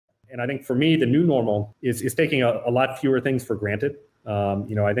And I think for me, the new normal is taking a lot fewer things for granted.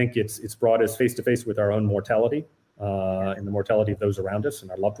 I think it's brought us face to face with our own mortality and the mortality of those around us and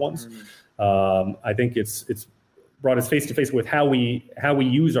our loved ones. I think it's brought us face to face with how we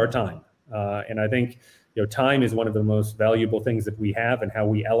use our time. And I think time is one of the most valuable things that we have, and how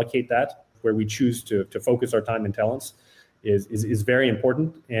we allocate that, where we choose to focus our time and talents, is very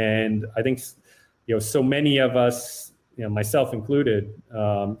important. And I think so many of us, myself included,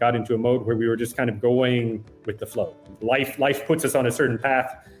 got into a mode where we were just kind of going with the flow. Life puts us on a certain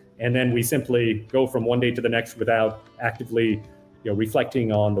path, and then we simply go from one day to the next without actively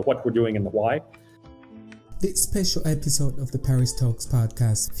reflecting on what we're doing and the why. This special episode of the Paris Talks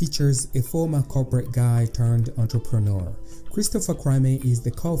podcast features a former corporate guy turned entrepreneur. Christopher Kramme is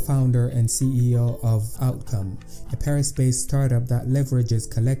the co-founder and CEO of Outcome, a Paris-based startup that leverages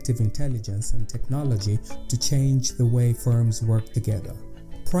collective intelligence and technology to change the way firms work together.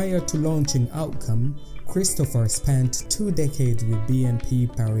 Prior to launching Outcome, Christopher spent 2 decades with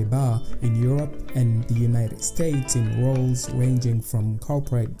BNP Paribas in Europe and the United States in roles ranging from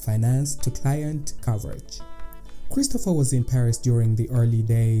corporate finance to client coverage. Christopher was in Paris during the early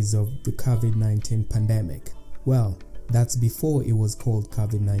days of the COVID-19 pandemic. Well, that's before it was called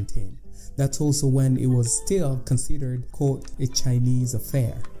COVID-19. That's also when it was still considered, quote, a Chinese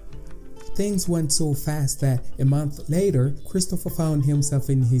affair. Things went so fast that a month later, Christopher found himself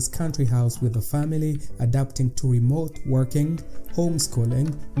in his country house with a family, adapting to remote working,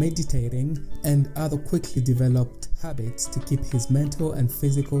 homeschooling, meditating, and other quickly developed habits to keep his mental and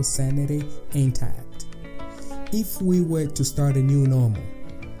physical sanity intact. If we were to start a new normal,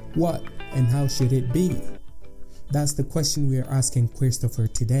 what and how should it be? That's the question we are asking Christopher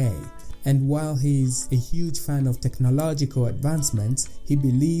today. And while he's a huge fan of technological advancements, he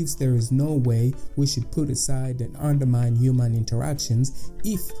believes there is no way we should put aside and undermine human interactions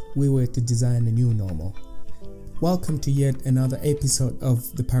if we were to design a new normal. Welcome to yet another episode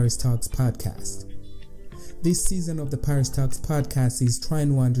of the Paris Talks podcast. This season of the Paris Talks podcast is trying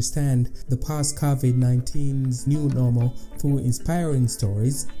to understand the post-COVID-19's new normal through inspiring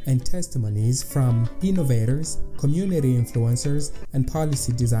stories and testimonies from innovators, community influencers, and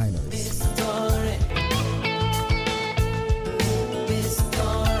policy designers.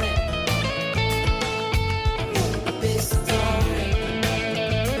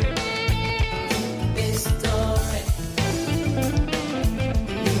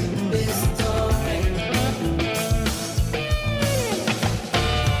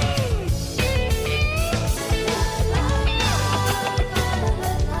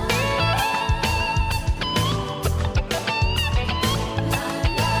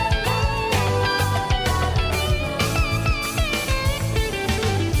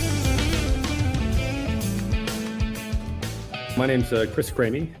 My name's Chris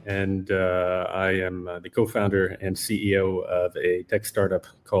Kramme, and I am the co-founder and CEO of a tech startup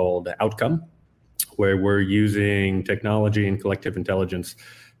called Outcome, where we're using technology and collective intelligence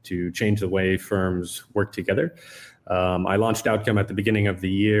to change the way firms work together. I launched Outcome at the beginning of the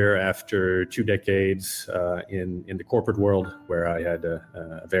year after 2 decades in the corporate world, where I had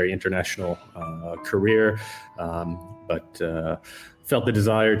a very international career, but felt the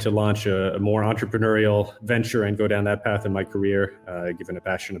desire to launch a more entrepreneurial venture and go down that path in my career, given a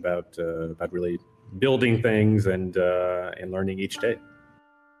passion about really building things and learning each day.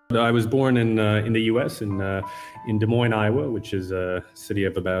 I was born in the U.S. in Des Moines, Iowa, which is a city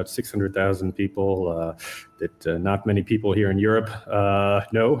of about 600,000 people that not many people here in Europe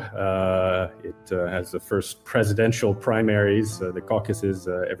know. It has the first presidential primaries, the caucuses,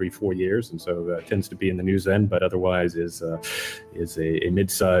 every 4 years, and so tends to be in the news then. But otherwise, is a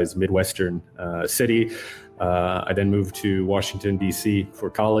mid-sized Midwestern city. I then moved to Washington, D.C. for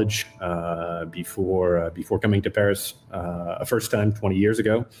college before coming to Paris a first time 20 years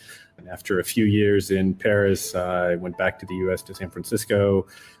ago. And after a few years in Paris, I went back to the U.S. to San Francisco,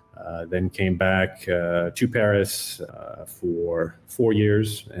 then came back to Paris for 4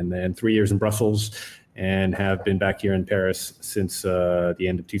 years, and then 3 years in Brussels, and have been back here in Paris since the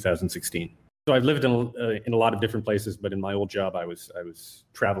end of 2016. So I've lived in a lot of different places, but in my old job, I was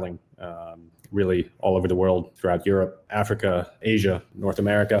traveling really all over the world, throughout Europe, Africa, Asia, North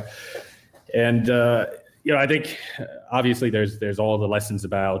America. And, I think obviously there's all the lessons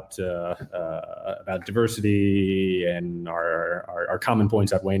about diversity and our common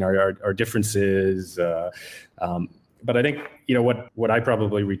points outweighing our differences. But I think, what I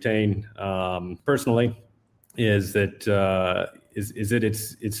probably retain personally is that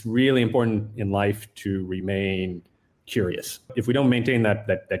it's really important in life to remain curious. If we don't maintain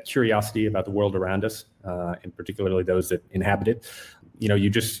that curiosity about the world around us, and particularly those that inhabit it,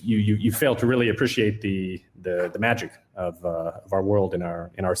 you fail to really appreciate the magic of our world and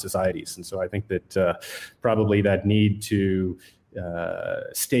our societies. And so I think that probably that need to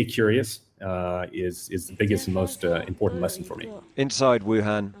stay curious is the biggest and most important lesson for me. Inside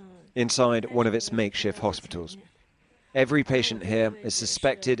Wuhan, inside one of its makeshift hospitals, every patient here is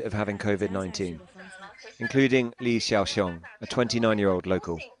suspected of having COVID-19, including Li Xiaoxiong, a 29-year-old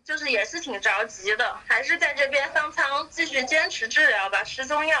local.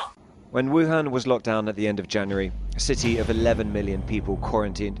 When Wuhan was locked down at the end of January, a city of 11 million people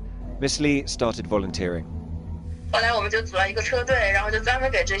quarantined, Miss Li started volunteering.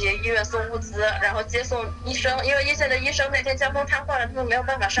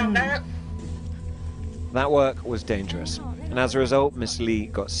 That work was dangerous, and as a result, Miss Li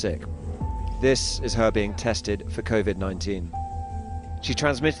got sick. This is her being tested for COVID-19. She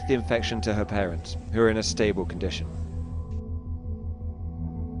transmitted the infection to her parents, who are in a stable condition.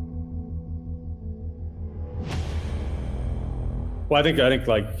 Well, I think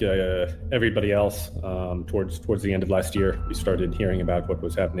like everybody else, towards the end of last year, we started hearing about what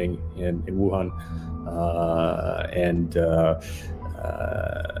was happening in Wuhan,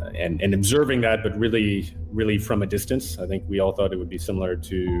 and observing that, but really from a distance. I think we all thought it would be similar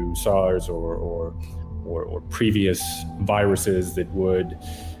to SARS or previous viruses that would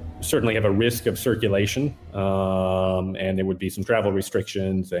certainly have a risk of circulation, and there would be some travel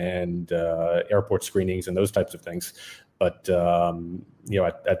restrictions and airport screenings and those types of things. But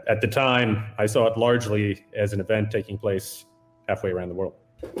at the time, I saw it largely as an event taking place halfway around the world.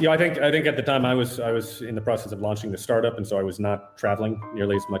 I think at the time I was in the process of launching the startup, and so I was not traveling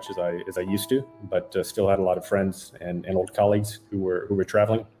nearly as much as I used to, but still had a lot of friends and old colleagues who were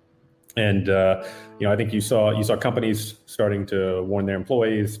traveling. And I think you saw companies starting to warn their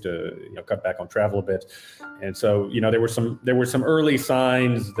employees to cut back on travel a bit, and so there were some early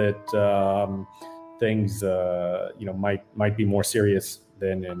signs that things might be more serious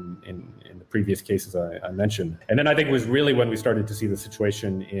than in the previous cases I mentioned. And then I think it was really when we started to see the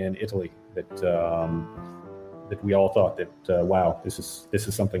situation in Italy that we all thought that wow, this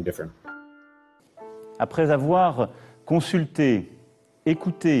is something different. Après avoir consulté,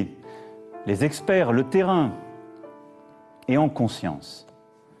 écouté les experts, le terrain, et en conscience,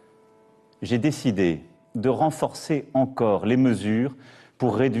 j'ai décidé de renforcer encore les mesures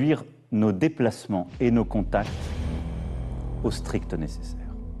pour réduire nos déplacements et nos contacts au strict nécessaire.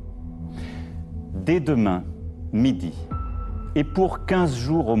 Dès demain, midi, et pour 15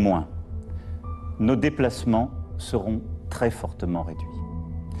 jours au moins, nos déplacements seront très fortement réduits.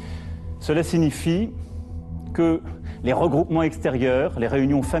 Cela signifie que les regroupements extérieurs, les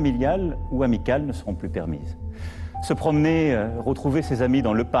réunions familiales ou amicales ne seront plus permises. Se promener, retrouver ses amis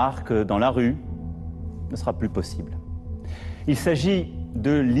dans le parc, dans la rue, ne sera plus possible. Il s'agit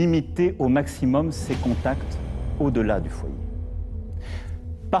de limiter au maximum ces contacts au-delà du foyer.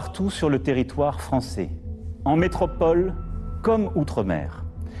 Partout sur le territoire français, en métropole comme outre-mer,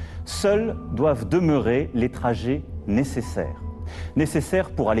 seuls doivent demeurer les trajets nécessaires.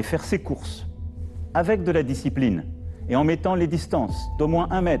 Nécessaires pour aller faire ses courses, avec de la discipline et en mettant les distances d'au moins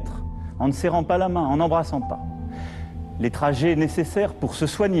 1 mètre, en ne serrant pas la main, en n'embrassant pas. Les trajets nécessaires pour se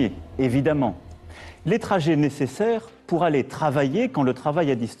soigner, évidemment. Les trajets nécessaires pour aller travailler quand le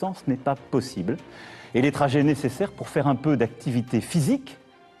travail à distance n'est pas possible. Et les trajets nécessaires pour faire un peu d'activité physique,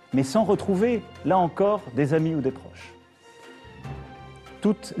 mais sans retrouver, là encore, des amis ou des proches.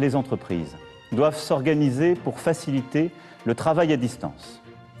 Toutes les entreprises doivent s'organiser pour faciliter le travail à distance.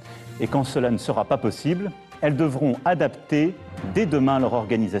 Et quand cela ne sera pas possible, elles devront adapter dès demain leur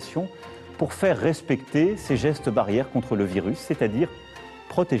organisation pour faire respecter ces gestes barrières contre le virus, c'est-à-dire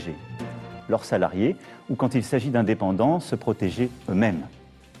protéger leurs salariés ou, quand il s'agit d'indépendants, se protéger eux-mêmes.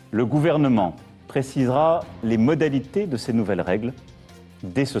 Le gouvernement précisera les modalités de ces nouvelles règles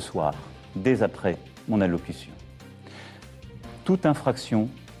dès ce soir, dès après mon allocution. Toute infraction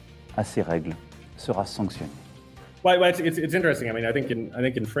à ces règles sera sanctionnée. Well, it's interesting. I mean, I think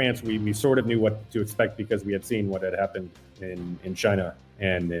in France we sort of knew what to expect because we had seen what had happened in China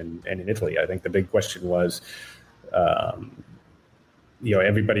and in Italy. I think the big question was,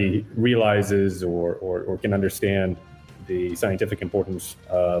 everybody realizes or can understand the scientific importance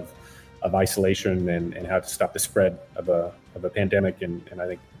of isolation and how to stop the spread of a pandemic, and I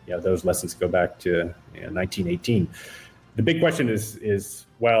think those lessons go back to 1918. The big question is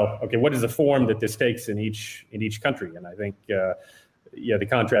well, okay, what is the form that this takes in each country? And I think the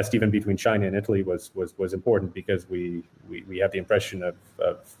contrast even between China and Italy was important because we have the impression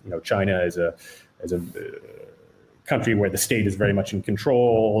of China as a country where the state is very much in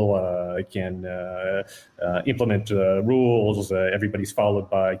control, can implement rules. Everybody's followed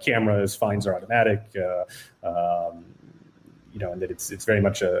by cameras. Fines are automatic. And that it's very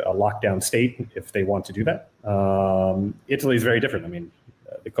much a lockdown state if they want to do that. Italy is very different. I mean,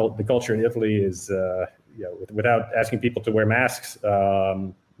 the culture in Italy is, without asking people to wear masks,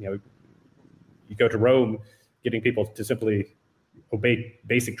 you go to Rome, getting people to simply obey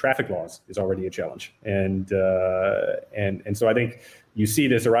basic traffic laws is already a challenge. And so I think you see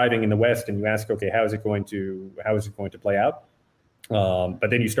this arriving in the West, and you ask, okay, how is it going to play out? But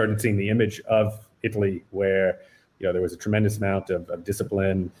then you started seeing the image of Italy, where there was a tremendous amount of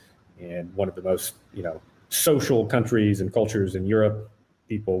discipline, and one of the most social countries and cultures in Europe.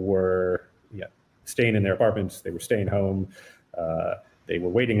 People were staying in their apartments, they were staying home. They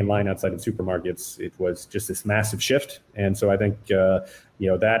were waiting in line outside of supermarkets. It was just this massive shift. And so I think,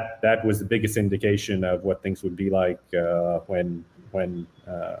 that was the biggest indication of what things would be like when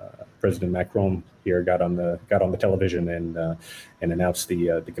President Macron here got on the television and announced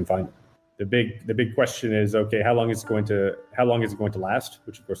the confinement. The big question is, okay, how long is it going to last?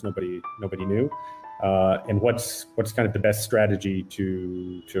 Which of course nobody knew. And what's kind of the best strategy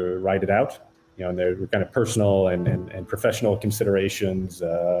to ride it out? And there were kind of personal and professional considerations.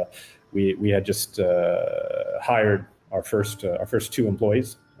 We had just hired our first 2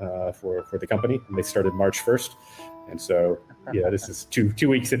 employees for the company, and they started March 1st. And so, this is two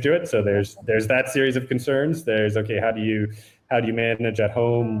weeks into it. So there's that series of concerns. There's, okay, how do you manage at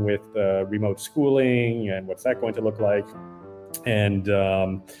home with remote schooling, and what's that going to look like? And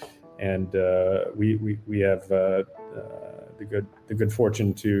we have the good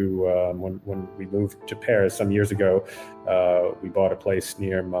fortune to when we moved to Paris some years ago, we bought a place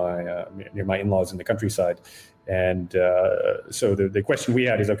near my in-laws in the countryside. And so the question we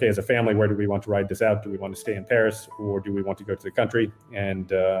had is, okay, as a family, where do we want to ride this out? Do we want to stay in Paris, or do we want to go to the country?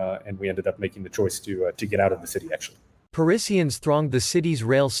 And we ended up making the choice to get out of the city, actually. Parisians thronged the city's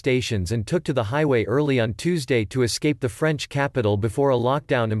rail stations and took to the highway early on Tuesday to escape the French capital before a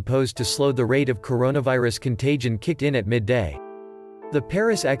lockdown imposed to slow the rate of coronavirus contagion kicked in at midday. The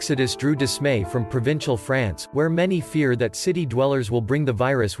Paris exodus drew dismay from provincial France, where many fear that city dwellers will bring the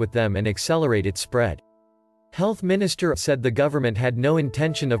virus with them and accelerate its spread. Health Minister said the government had no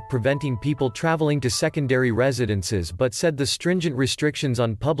intention of preventing people traveling to secondary residences, but said the stringent restrictions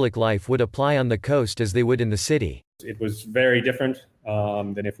on public life would apply on the coast as they would in the city. It was very different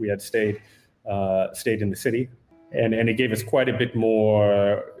than if we had stayed in the city, and it gave us quite a bit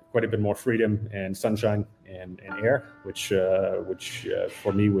more freedom and sunshine and air, which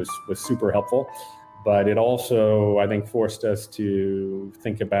for me was super helpful. But it also, I think, forced us to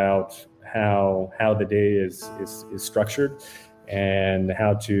think about how the day is structured, and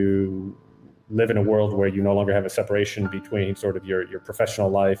how to live in a world where you no longer have a separation between sort of your professional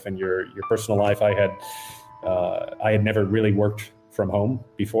life and your personal life. I had never really worked from home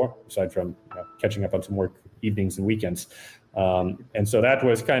before, aside from catching up on some work evenings and weekends. And so that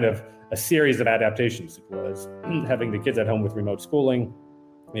was kind of a series of adaptations. It was having the kids at home with remote schooling.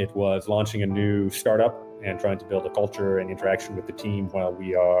 It was launching a new startup and trying to build a culture and interaction with the team while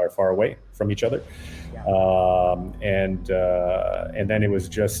we are far away from each other. And then it was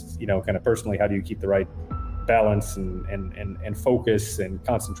just, kind of personally, how do you keep the right balance and focus and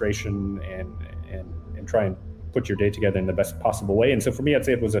concentration and try and put your day together in the best possible way. And so for me, I'd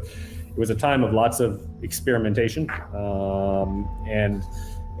say it was a time of lots of experimentation, and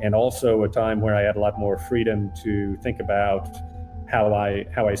also a time where I had a lot more freedom to think about how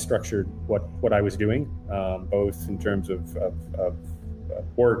I structured what I was doing, both in terms of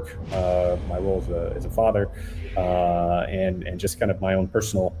work, my role as a father, and just kind of my own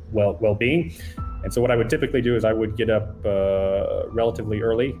personal well-being. And so what I would typically do is I would get up relatively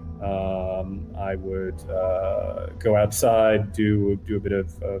early. I would go outside, do a bit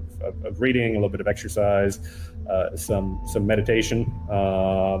of reading, a little bit of exercise, some meditation,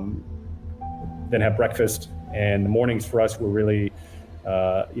 then have breakfast. And the mornings for us were really,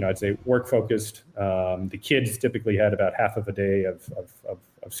 I'd say work focused. The kids typically had about half of a day of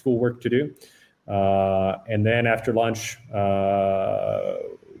schoolwork to do. And then after lunch,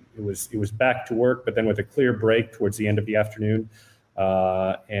 it was back to work, but then with a clear break towards the end of the afternoon,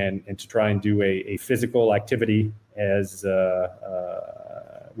 and to try and do a physical activity as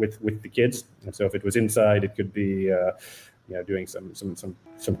with the kids. And so if it was inside, it could be doing some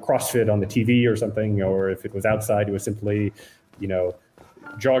CrossFit on the TV or something, or if it was outside, it was simply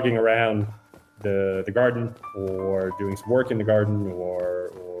jogging around the garden, or doing some work in the garden,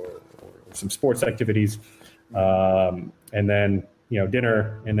 or some sports activities, and then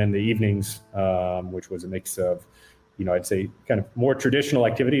dinner, and then the evenings, which was a mix of I'd say kind of more traditional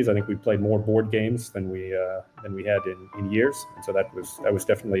activities. I think we played more board games than we had in years, and so that was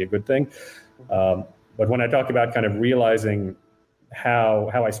definitely a good thing. But when I talk about kind of realizing how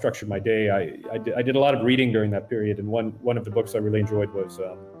I structured my day, I did a lot of reading during that period, and one of the books I really enjoyed was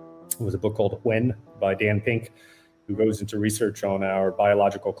a book called When by Dan Pink, who goes into research on our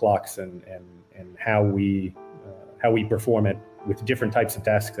biological clocks and how we perform it with different types of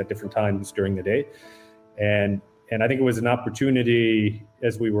tasks at different times during the day. And I think it was an opportunity,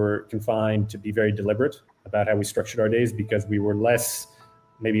 as we were confined, to be very deliberate about how we structured our days, because we were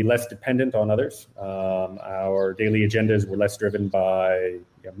maybe less dependent on others. Our daily agendas were less driven by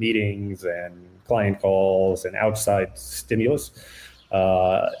meetings and client calls and outside stimulus.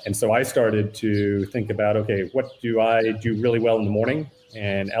 And so I started to think about, okay, what do I do really well in the morning,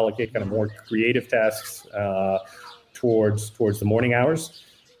 and allocate kind of more creative tasks towards the morning hours.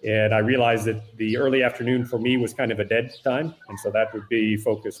 And I realized that the early afternoon for me was kind of a dead time. And so that would be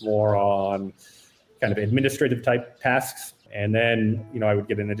focused more on kind of administrative type tasks. And then, I would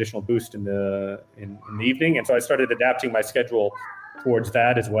get an additional boost in the evening. And so I started adapting my schedule towards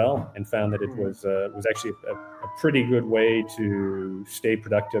that as well, and found that it was actually a pretty good way to stay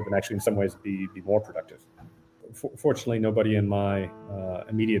productive, and actually in some ways be more productive. Fortunately, nobody in my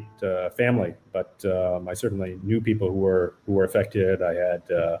immediate family, but I certainly knew people who were affected. I had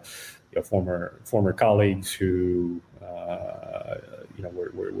former colleagues who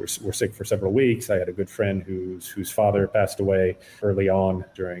were sick for several weeks. I had a good friend whose father passed away early on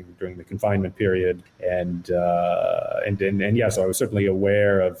during the confinement period, and yes, so I was certainly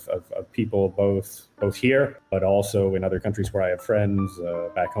aware of people both here, but also in other countries where I have friends,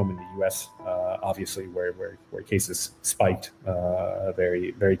 back home in the U.S. Obviously, where cases spiked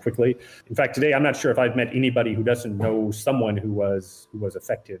very, very quickly. In fact, today I'm not sure if I've met anybody who doesn't know someone who was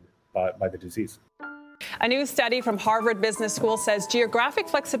affected by the disease. A new study from Harvard Business School says geographic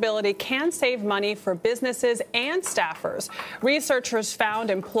flexibility can save money for businesses and staffers. Researchers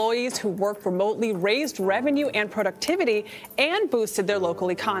found employees who work remotely raised revenue and productivity and boosted their local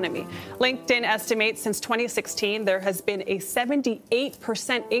economy. LinkedIn estimates since 2016 there has been a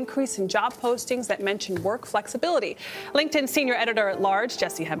 78% increase in job postings that mention work flexibility. LinkedIn senior editor-at-large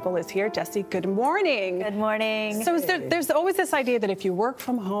Jessie Hempel is here. Jessie, good morning. Good morning. So there's always this idea that if you work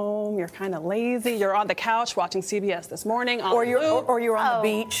from home, you're kind of lazy, you're on the couch watching CBS this morning, or you're on the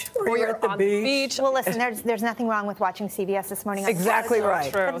beach, or you're at the beach. Well, listen, there's nothing wrong with watching CBS this morning. Exactly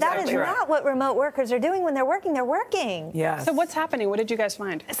right. But that is not what remote workers are doing when they're working. They're working. Yeah. So what's happening? What did you guys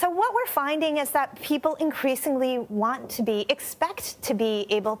find? So what we're finding is that people increasingly expect to be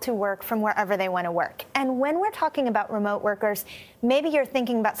able to work from wherever they want to work. And when we're talking about remote workers, maybe you're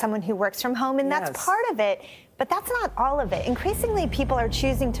thinking about someone who works from home, and that's part of it. But that's not all of it. Increasingly, people are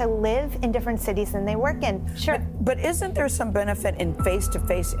choosing to live in different cities than they work in. Sure. But isn't there some benefit in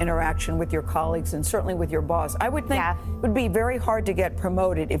face-to-face interaction with your colleagues and certainly with your boss? I would think it would be very hard to get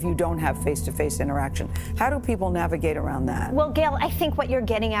promoted if you don't have face-to-face interaction. How do people navigate around that? Well, Gail, I think what you're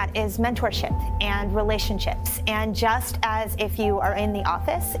getting at is mentorship and relationships. And just as if you are in the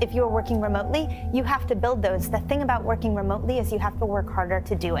office, if you are working remotely, you have to build those. The thing about working remotely is you have to work harder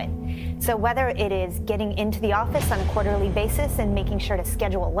to do it. So whether it is getting into the office on a quarterly basis and making sure to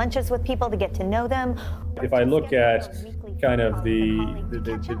schedule lunches with people to get to know them. If I look at kind of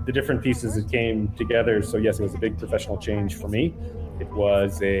the different pieces that came together, so yes, it was a big professional change for me. It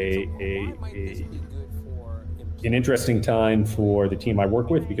was an interesting time for the team I work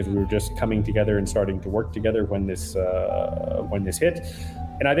with, because we were just coming together and starting to work together when this hit.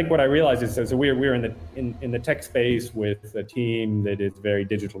 And I think what I realized is, so we're in the tech space with a team that is very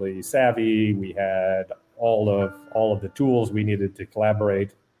digitally savvy. We had all of the tools we needed to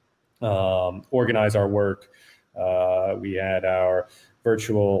collaborate, organize our work. We had our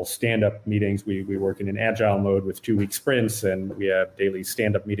virtual stand-up meetings. We work in an agile mode with 2-week sprints, and we have daily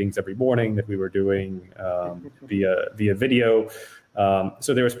stand-up meetings every morning that we were doing via video.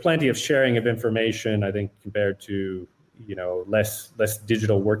 So there was plenty of sharing of information, I think, compared to less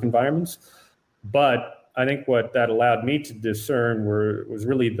digital work environments. But I think what that allowed me to discern was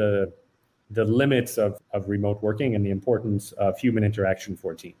really the limits of remote working and the importance of human interaction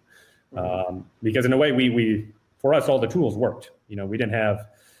for a team. Because in a way, we for us, all the tools worked. We didn't have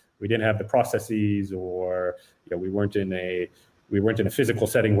the processes, or we weren't in a physical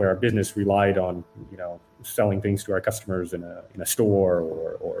setting where our business relied on selling things to our customers in a store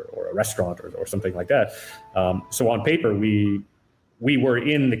or a restaurant or something like that. So on paper, we were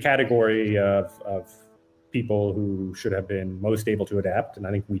in the category of people who should have been most able to adapt, and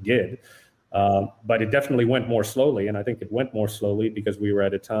I think we did. But it definitely went more slowly. And I think it went more slowly because we were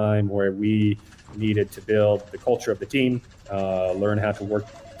at a time where we needed to build the culture of the team, learn how to work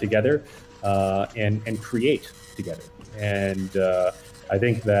together, and create together. And I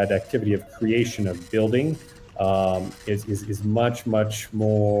think that activity of creation, of building, is much, much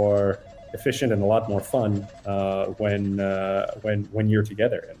more efficient and a lot more fun when you're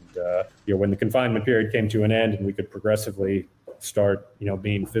together. And when the confinement period came to an end and we could progressively start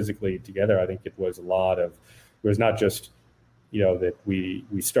being physically together, I think it was not just that we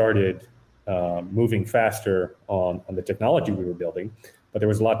started moving faster on the technology we were building, but there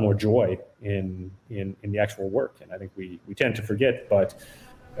was a lot more joy in the actual work. And I think we tend to forget, but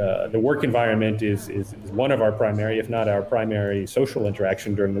the work environment is one of our primary, if not our primary, social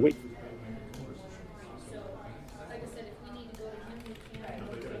interaction during the week.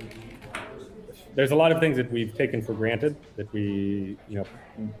 There's a lot of things that we've taken for granted that we,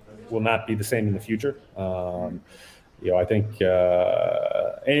 will not be the same in the future. I think,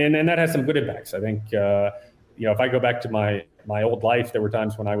 and that has some good impacts. I think, if I go back to my old life, there were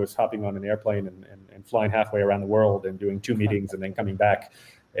times when I was hopping on an airplane and flying halfway around the world and doing 2 meetings and then coming back.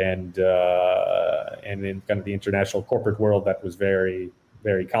 And in kind of the international corporate world, that was very,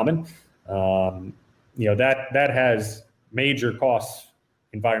 very common. That has major costs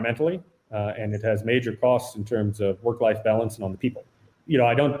environmentally. And it has major costs in terms of work-life balance and on the people.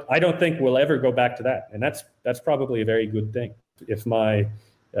 I don't think we'll ever go back to that, and that's probably a very good thing. If my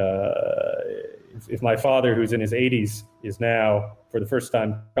father, who's in his 80s, is now for the first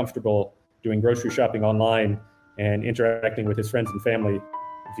time comfortable doing grocery shopping online and interacting with his friends and family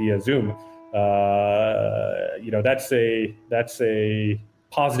via Zoom, that's a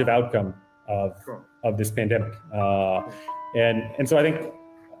positive outcome of this pandemic. And so I think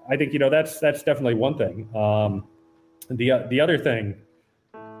that's definitely one thing. The other thing,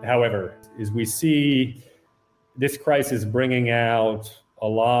 however, is we see this crisis bringing out a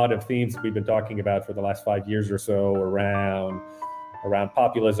lot of themes that we've been talking about for the last 5 years or so around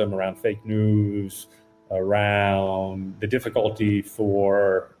populism, around fake news, around the difficulty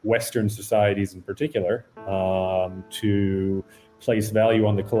for Western societies in particular to place value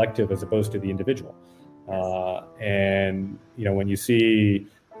on the collective as opposed to the individual. And when you see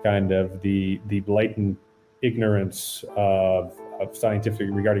kind of the blatant ignorance of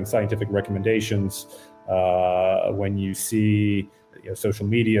regarding scientific recommendations, when you see social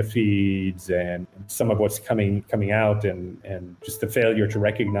media feeds and some of what's coming out, and just the failure to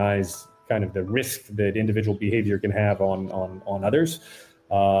recognize kind of the risk that individual behavior can have on others.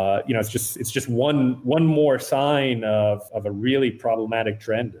 It's just one more sign of a really problematic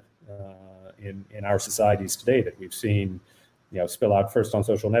trend in our societies today that we've seen spill out first on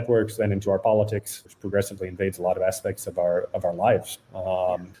social networks, then into our politics, which progressively invades a lot of aspects of our lives.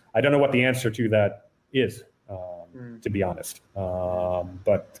 I don't know what the answer to that is, to be honest.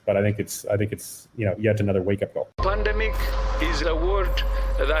 But I think it's yet another wake-up call. Pandemic is a word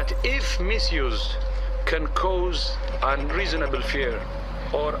that, if misused, can cause unreasonable fear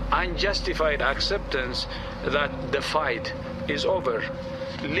or unjustified acceptance that the fight is over,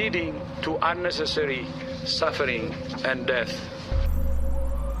 leading to unnecessary suffering and death.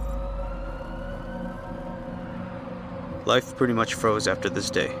 Life pretty much froze after this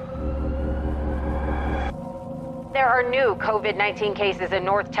day. There are new COVID-19 cases in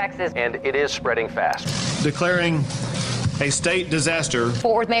North Texas, and it is spreading fast. Declaring a state disaster.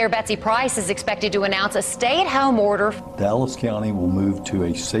 Fort Worth Mayor Betsy Price is expected to announce a stay-at-home order. Dallas County will move to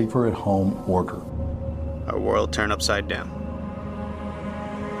a safer-at-home order. Our world turned upside down,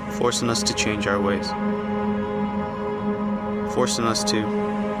 forcing us to change our ways, forcing us to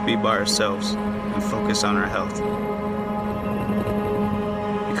be by ourselves and focus on our health,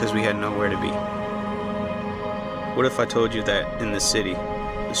 because we had nowhere to be. What if I told you that in the city,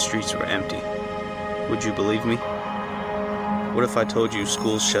 the streets were empty? Would you believe me? What if I told you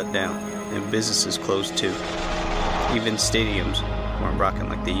schools shut down and businesses closed too? Even stadiums weren't rocking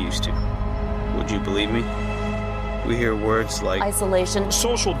like they used to. Would you believe me? We hear words like isolation,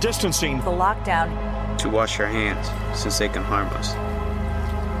 social distancing, the lockdown, to wash our hands since they can harm us,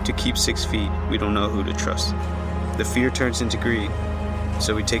 to keep 6 feet, we don't know who to trust. The fear turns into greed,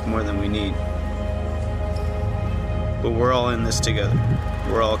 so we take more than we need. But we're all in this together.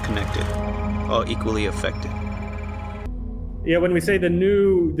 We're all connected, all equally affected. Yeah, when we say the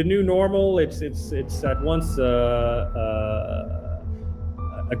new normal, it's at once a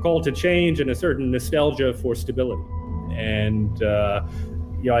call to change and a certain nostalgia for stability. And I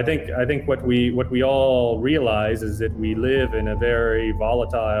think what we all realize is that we live in a very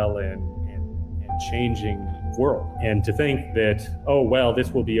volatile and changing world. And to think that, oh, well,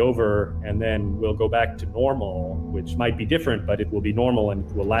 this will be over and then we'll go back to normal, which might be different, but it will be normal and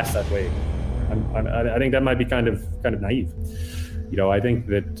it will last that way. I think that might be kind of naive. I think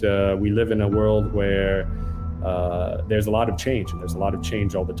that we live in a world where there's a lot of change, and there's a lot of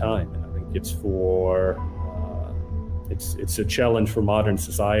change all the time. And I think it's a challenge for modern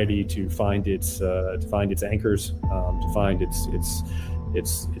society to find its anchors, to find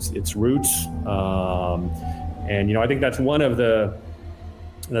its roots. And I think that's one of the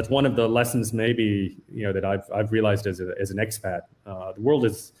lessons maybe that I've realized as an expat. The world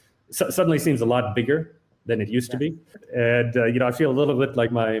suddenly seems a lot bigger than it used to be, and I feel a little bit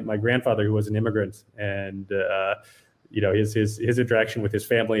like my grandfather, who was an immigrant, and his interaction with his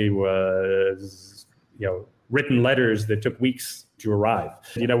family was written letters that took weeks to arrive.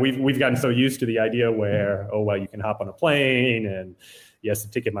 We've gotten so used to the idea where, oh well, you can hop on a plane, and yes,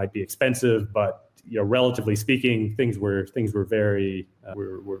 the ticket might be expensive, but relatively speaking, things were very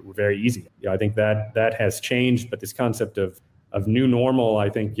easy. I think that has changed, but this concept of new normal, I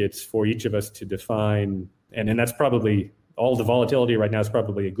think it's for each of us to define, and that's probably all the volatility right now is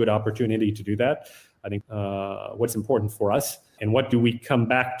probably a good opportunity to do that. I think what's important for us, and what do we come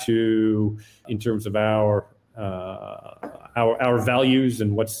back to in terms of our values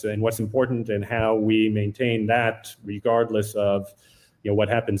and what's important, and how we maintain that regardless of what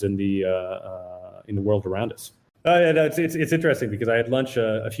happens in the world around us. It's interesting because I had lunch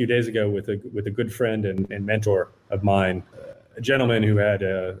a few days ago with a good friend and mentor of mine, a gentleman who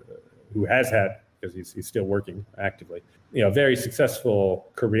has had, because he's still working actively, a very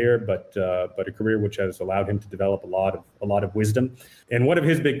successful career, but a career which has allowed him to develop a lot of wisdom. And one of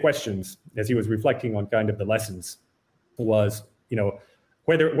his big questions, as he was reflecting on kind of the lessons, was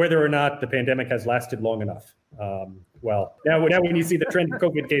whether or not the pandemic has lasted long enough. Well, now when you see the trend of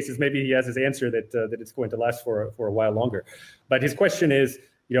COVID cases, maybe he has his answer that it's going to last for a while longer. But his question is,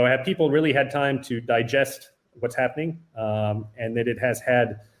 have people really had time to digest what's happening, and that it has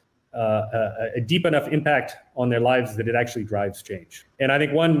had a deep enough impact on their lives that it actually drives change? And I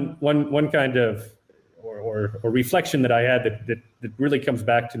think one kind of or reflection that I had that really comes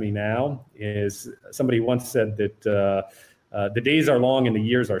back to me now is, somebody once said that the days are long and the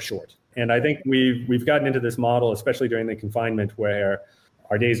years are short. And I think we've gotten into this model, especially during the confinement, where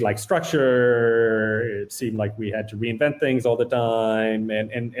our days lack structure. It seemed like we had to reinvent things all the time.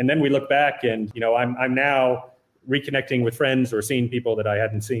 And then we look back and, I'm now reconnecting with friends or seeing people that I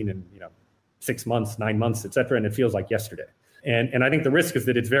hadn't seen in, 6 months, 9 months, et cetera. And it feels like yesterday. And I think the risk is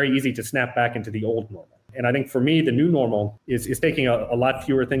that it's very easy to snap back into the old normal. And I think for me, the new normal is taking a lot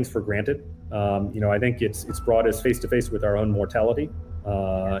fewer things for granted. I think it's brought us face to face with our own mortality,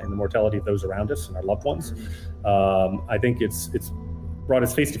 and the mortality of those around us and our loved ones. I think it's brought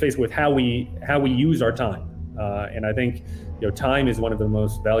us face to face with how we use our time. And I think time is one of the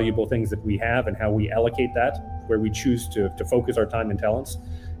most valuable things that we have, and how we allocate that, where we choose to focus our time and talents,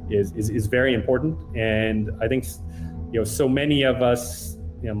 is very important. And I think so many of us,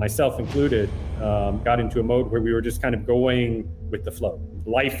 myself included, got into a mode where we were just kind of going with the flow.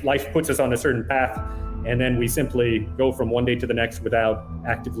 Life puts us on a certain path, and then we simply go from one day to the next without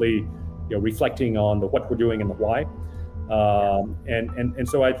actively reflecting on the what we're doing and the why. And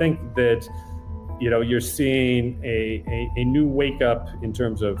so I think that you're seeing a new wake up in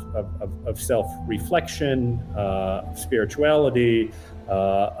terms of self-reflection, of spirituality,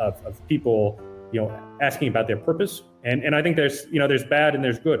 of people asking about their purpose. And I think there's bad and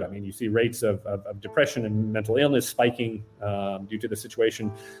there's good. I mean, you see rates of depression and mental illness spiking due to the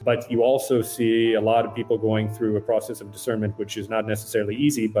situation, but you also see a lot of people going through a process of discernment, which is not necessarily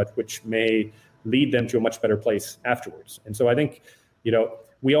easy, but which may lead them to a much better place afterwards. And so I think,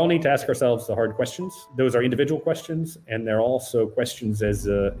 we all need to ask ourselves the hard questions. Those are individual questions, and they're also questions as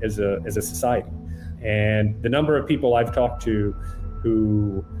a society. And the number of people I've talked to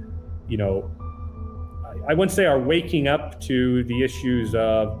who, I wouldn't say are waking up to the issues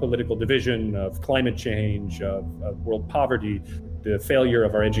of political division, of climate change, of world poverty, the failure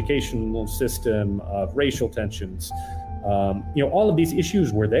of our educational system, of racial tensions. All of these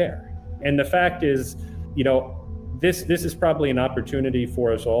issues were there. And the fact is, this is probably an opportunity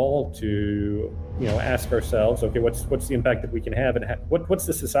for us all to, ask ourselves, okay, what's the impact that we can have, and what's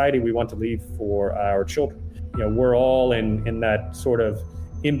the society we want to leave for our children? We're all in that sort of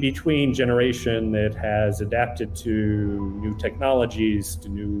in-between generation that has adapted to new technologies, to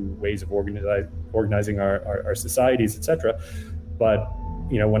new ways of organizing our societies, et cetera. But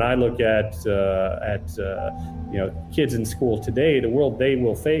when I look at kids in school today, the world they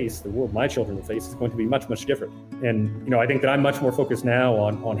will face, the world my children will face, is going to be much, much different. And I think that I'm much more focused now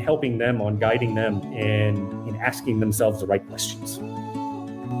on helping them, on guiding them, and in asking themselves the right questions.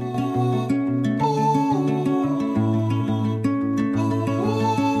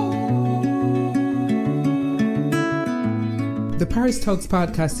 The Paris Talks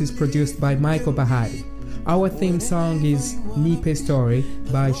podcast is produced by Michael Bahari. Our theme song is Nipe Story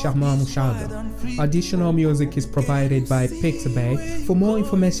by Sharma Mushaga. Additional music is provided by Pixabay. For more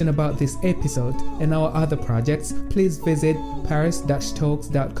information about this episode and our other projects, please visit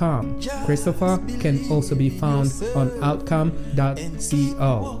paris-talks.com. Christopher can also be found on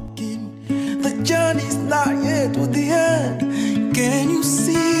outcome.co. The journey's not yet to the end. Can you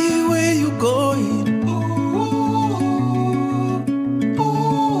see where you're going?